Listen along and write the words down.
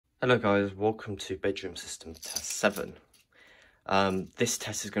Hello guys, welcome to bedroom system test 7. This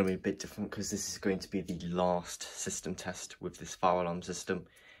test is going to be a bit different because this is going to be the last system test with this fire alarm system.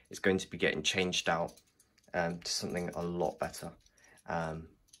 It's going to be getting changed out to something a lot better. Not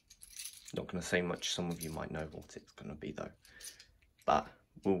going to say much, some of you might know what it's going to be though. But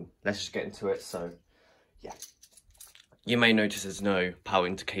let's just get into it. So yeah, you may notice there's no power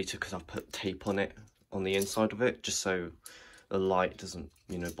indicator because I've put tape on it, on the inside of it, just so the light doesn't,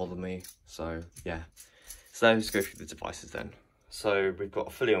 bother me. So yeah, so let's go through the devices then. So we've got a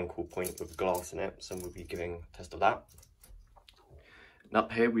Fulleon cool point with glass in it, so we'll be giving a test of that. And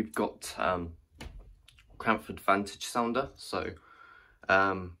up here we've got Cranford Vantage sounder. So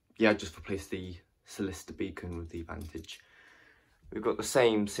yeah, just replace the Solicitor beacon with the Vantage. We've got the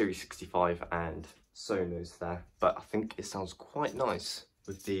same Series 65 and Sonos there, but I think it sounds quite nice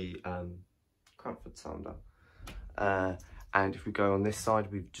with the Cranford sounder. And if we go on this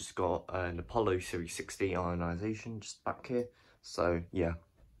side, we've just got an Apollo Series 60 ionisation just back here. So yeah.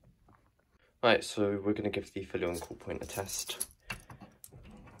 Right, so we're going to give the Fulleon cool point a test. I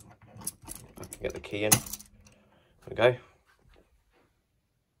can get the key in. There we go.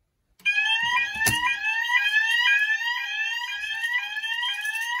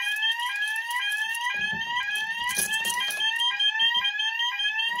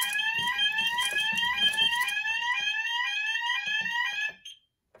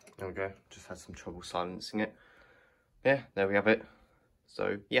 There we go, just had some trouble silencing it. Yeah, there we have it.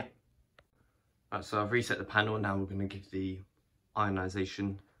 So yeah. Right, so I've reset the panel, now we're going to give the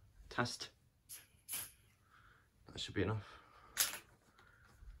ionisation test. That should be enough.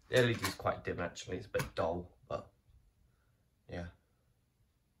 The LED is quite dim actually, it's a bit dull, but yeah.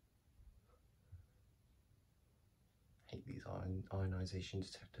 I hate these ionisation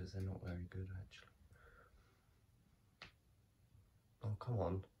detectors, they're not very good actually. Oh, come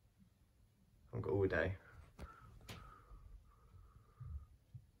on. I've got all day.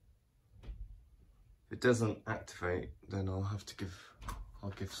 If it doesn't activate, then I'll give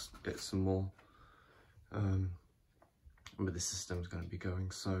it some more. But the system's going to be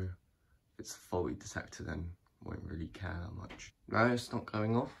going, so if it's a faulty detector, then I won't really care that much. No, it's not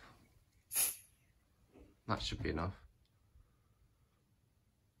going off. That should be enough.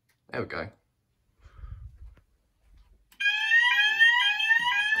 There we go.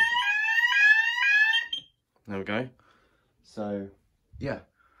 There we go. So, yeah.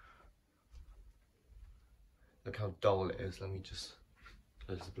 Look how dull it is. Let me just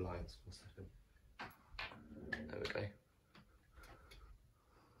close the blinds for a second. There we go.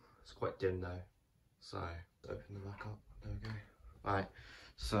 It's quite dim though. So, open the back up. There we go. Right.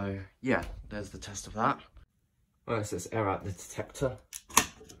 So, yeah, there's the test of that. Right, so let's air out the detector.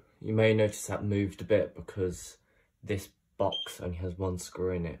 You may notice that moved a bit because this box only has one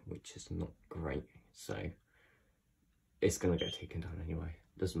screw in it, which is not great. So, it's going to get taken down anyway,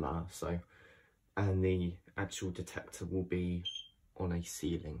 doesn't matter. So, and the actual detector will be on a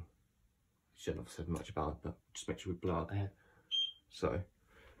ceiling. Shouldn't have said much about it, but just make sure we blow out the head. So,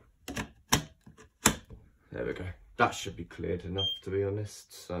 there we go. That should be cleared enough, to be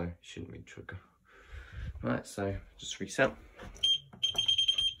honest, so shouldn't be trigger. Right, so just reset.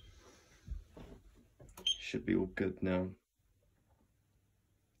 Should be all good now.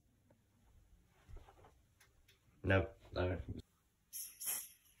 No. No,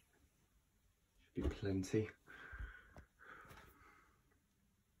 should be plenty.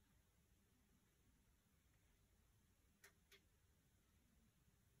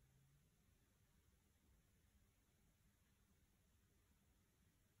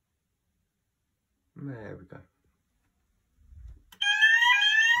 There we go.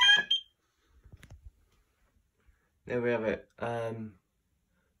 There we have it.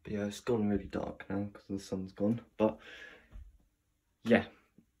 But yeah, it's gone really dark now because the sun's gone. But yeah,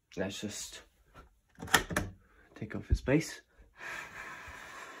 let's just take off its base.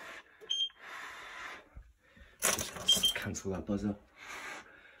 Just cancel that buzzer.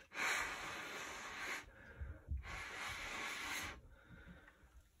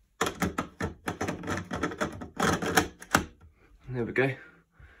 There we go.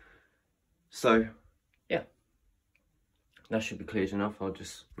 So yeah, that should be cleared enough. I'll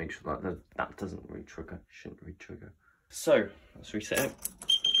just make sure that doesn't re-trigger, shouldn't re-trigger. So let's reset it.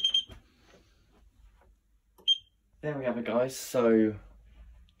 There we have it guys, so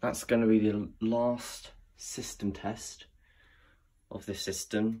that's going to be the last system test of this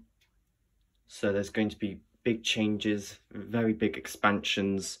system. So there's going to be big changes, very big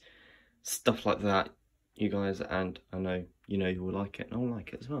expansions, stuff like that, you guys, and I know you will like it and I'll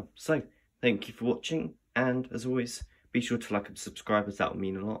like it as well. So thank you for watching, and as always, Be sure to like and subscribe, as that will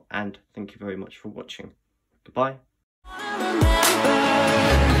mean a lot, and thank you very much for watching. Goodbye.